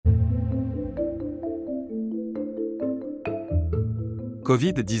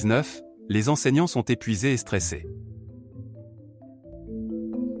Covid-19, les enseignants sont épuisés et stressés.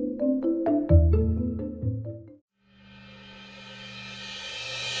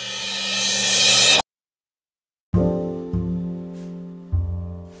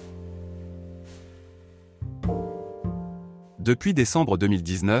 Depuis décembre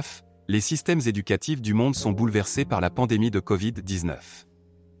 2019, les systèmes éducatifs du monde sont bouleversés par la pandémie de Covid-19.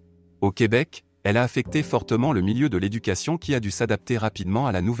 Au Québec, elle a affecté fortement le milieu de l'éducation qui a dû s'adapter rapidement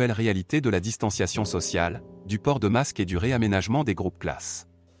à la nouvelle réalité de la distanciation sociale, du port de masques et du réaménagement des groupes classes.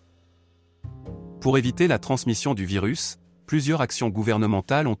 Pour éviter la transmission du virus, plusieurs actions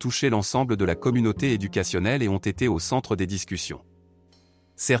gouvernementales ont touché l'ensemble de la communauté éducationnelle et ont été au centre des discussions.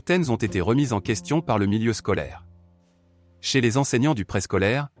 Certaines ont été remises en question par le milieu scolaire. Chez les enseignants du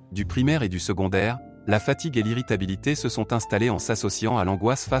préscolaire, du primaire et du secondaire, la fatigue et l'irritabilité se sont installées en s'associant à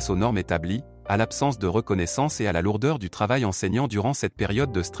l'angoisse face aux normes établies, à l'absence de reconnaissance et à la lourdeur du travail enseignant durant cette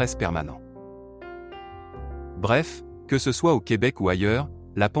période de stress permanent. Bref, que ce soit au Québec ou ailleurs,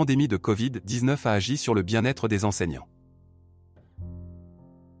 la pandémie de Covid-19 a agi sur le bien-être des enseignants.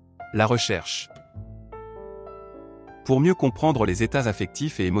 La recherche. Pour mieux comprendre les états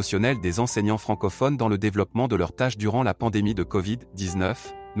affectifs et émotionnels des enseignants francophones dans le développement de leurs tâches durant la pandémie de Covid-19,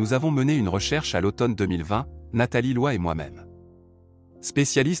 nous avons mené une recherche à l'automne 2020, Nathalie Loy et moi-même.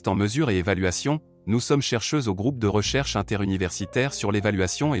 Spécialistes en mesure et évaluation, nous sommes chercheuses au groupe de recherche interuniversitaire sur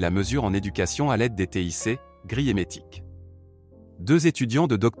l'évaluation et la mesure en éducation à l'aide des TIC, grilles hémétiques. 2 étudiants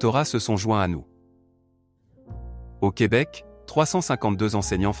de doctorat se sont joints à nous. Au Québec, 352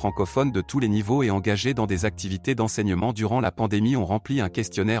 enseignants francophones de tous les niveaux et engagés dans des activités d'enseignement durant la pandémie ont rempli un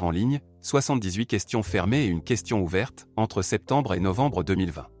questionnaire en ligne, 78 questions fermées et une question ouverte, entre septembre et novembre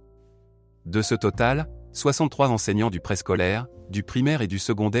 2020. De ce total, 63 enseignants du préscolaire, du primaire et du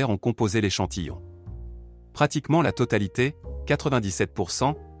secondaire ont composé l'échantillon. Pratiquement la totalité,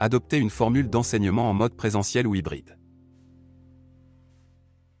 97%, adoptaient une formule d'enseignement en mode présentiel ou hybride.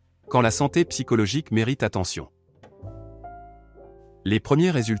 Quand la santé psychologique mérite attention. Les premiers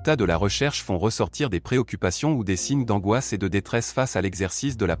résultats de la recherche font ressortir des préoccupations ou des signes d'angoisse et de détresse face à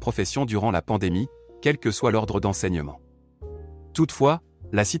l'exercice de la profession durant la pandémie, quel que soit l'ordre d'enseignement. Toutefois,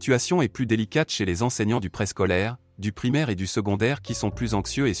 la situation est plus délicate chez les enseignants du préscolaire, du primaire et du secondaire qui sont plus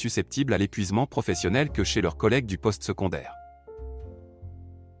anxieux et susceptibles à l'épuisement professionnel que chez leurs collègues du postsecondaire.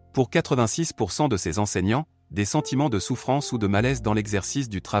 Pour 86% de ces enseignants, des sentiments de souffrance ou de malaise dans l'exercice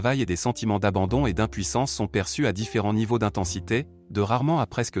du travail et des sentiments d'abandon et d'impuissance sont perçus à différents niveaux d'intensité, de rarement à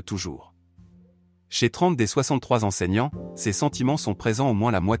presque toujours. Chez 30 des 63 enseignants, ces sentiments sont présents au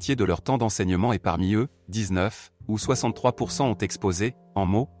moins la moitié de leur temps d'enseignement et parmi eux, 19, ou 63% ont exposé, en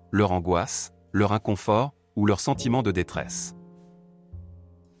mots, leur angoisse, leur inconfort, ou leur sentiment de détresse.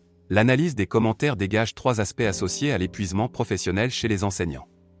 L'analyse des commentaires dégage 3 aspects associés à l'épuisement professionnel chez les enseignants.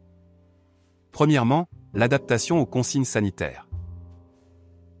 Premièrement, l'adaptation aux consignes sanitaires.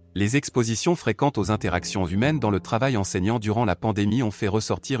 Les expositions fréquentes aux interactions humaines dans le travail enseignant durant la pandémie ont fait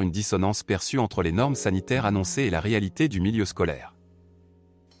ressortir une dissonance perçue entre les normes sanitaires annoncées et la réalité du milieu scolaire.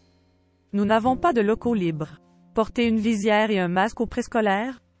 Nous n'avons pas de locaux libres. Porter une visière et un masque au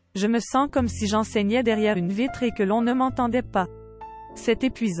préscolaire? Je me sens comme si j'enseignais derrière une vitre et que l'on ne m'entendait pas. C'est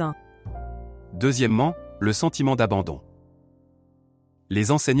épuisant. Deuxièmement, le sentiment d'abandon.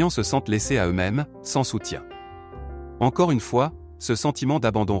 Les enseignants se sentent laissés à eux-mêmes, sans soutien. Encore une fois, ce sentiment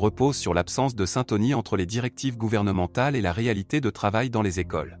d'abandon repose sur l'absence de syntonie entre les directives gouvernementales et la réalité de travail dans les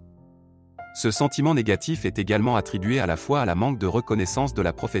écoles. Ce sentiment négatif est également attribué à la fois à la manque de reconnaissance de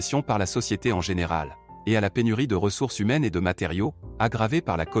la profession par la société en général, et à la pénurie de ressources humaines et de matériaux, aggravée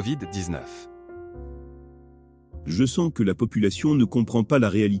par la Covid-19. Je sens que la population ne comprend pas la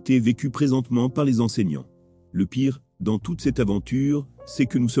réalité vécue présentement par les enseignants. Le pire, dans toute cette aventure, c'est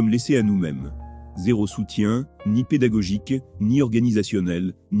que nous sommes laissés à nous-mêmes. 0 soutien, ni pédagogique, ni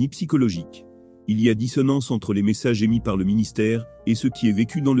organisationnel, ni psychologique. Il y a dissonance entre les messages émis par le ministère et ce qui est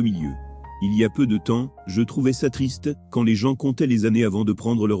vécu dans le milieu. Il y a peu de temps, je trouvais ça triste, quand les gens comptaient les années avant de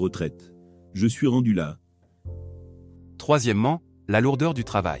prendre leur retraite. Je suis rendu là. Troisièmement, la lourdeur du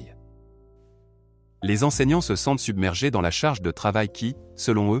travail. Les enseignants se sentent submergés dans la charge de travail qui,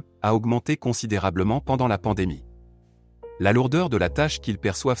 selon eux, a augmenté considérablement pendant la pandémie. La lourdeur de la tâche qu'ils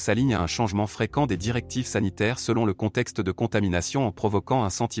perçoivent s'aligne à un changement fréquent des directives sanitaires selon le contexte de contamination en provoquant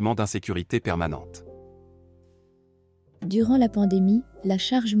un sentiment d'insécurité permanente. Durant la pandémie, la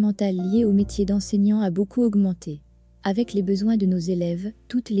charge mentale liée au métier d'enseignant a beaucoup augmenté. Avec les besoins de nos élèves,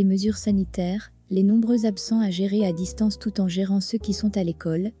 toutes les mesures sanitaires, les nombreux absents à gérer à distance tout en gérant ceux qui sont à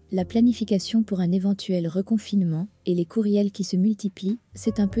l'école, la planification pour un éventuel reconfinement, et les courriels qui se multiplient,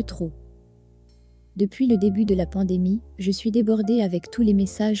 c'est un peu trop. Depuis le début de la pandémie, je suis débordée avec tous les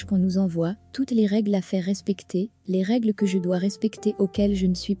messages qu'on nous envoie, toutes les règles à faire respecter, les règles que je dois respecter auxquelles je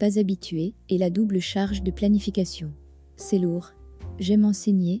ne suis pas habituée, et la double charge de planification. C'est lourd. J'aime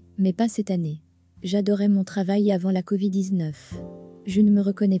enseigner, mais pas cette année. J'adorais mon travail avant la Covid-19. Je ne me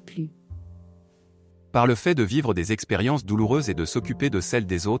reconnais plus. Par le fait de vivre des expériences douloureuses et de s'occuper de celles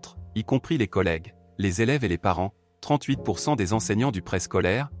des autres, y compris les collègues, les élèves et les parents, 38% des enseignants du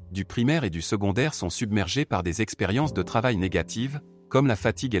préscolaire, du primaire et du secondaire sont submergés par des expériences de travail négatives, comme la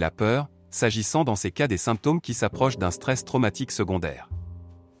fatigue et la peur, s'agissant dans ces cas des symptômes qui s'approchent d'un stress traumatique secondaire.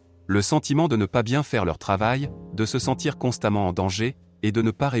 Le sentiment de ne pas bien faire leur travail, de se sentir constamment en danger, et de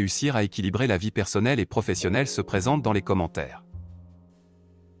ne pas réussir à équilibrer la vie personnelle et professionnelle se présente dans les commentaires.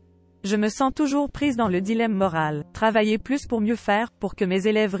 Je me sens toujours prise dans le dilemme moral. Travailler plus pour mieux faire, pour que mes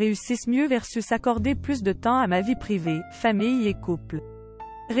élèves réussissent mieux versus accorder plus de temps à ma vie privée, famille et couple.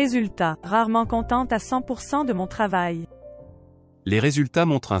 Résultat, rarement contente à 100% de mon travail. Les résultats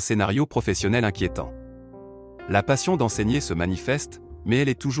montrent un scénario professionnel inquiétant. La passion d'enseigner se manifeste, mais elle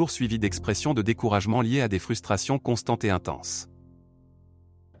est toujours suivie d'expressions de découragement liées à des frustrations constantes et intenses.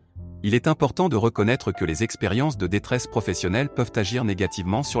 Il est important de reconnaître que les expériences de détresse professionnelle peuvent agir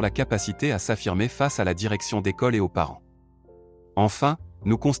négativement sur la capacité à s'affirmer face à la direction d'école et aux parents. Enfin,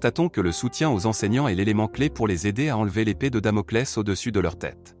 nous constatons que le soutien aux enseignants est l'élément clé pour les aider à enlever l'épée de Damoclès au-dessus de leur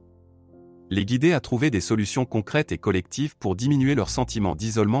tête. Les guider à trouver des solutions concrètes et collectives pour diminuer leur sentiment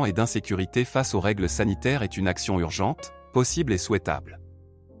d'isolement et d'insécurité face aux règles sanitaires est une action urgente, possible et souhaitable.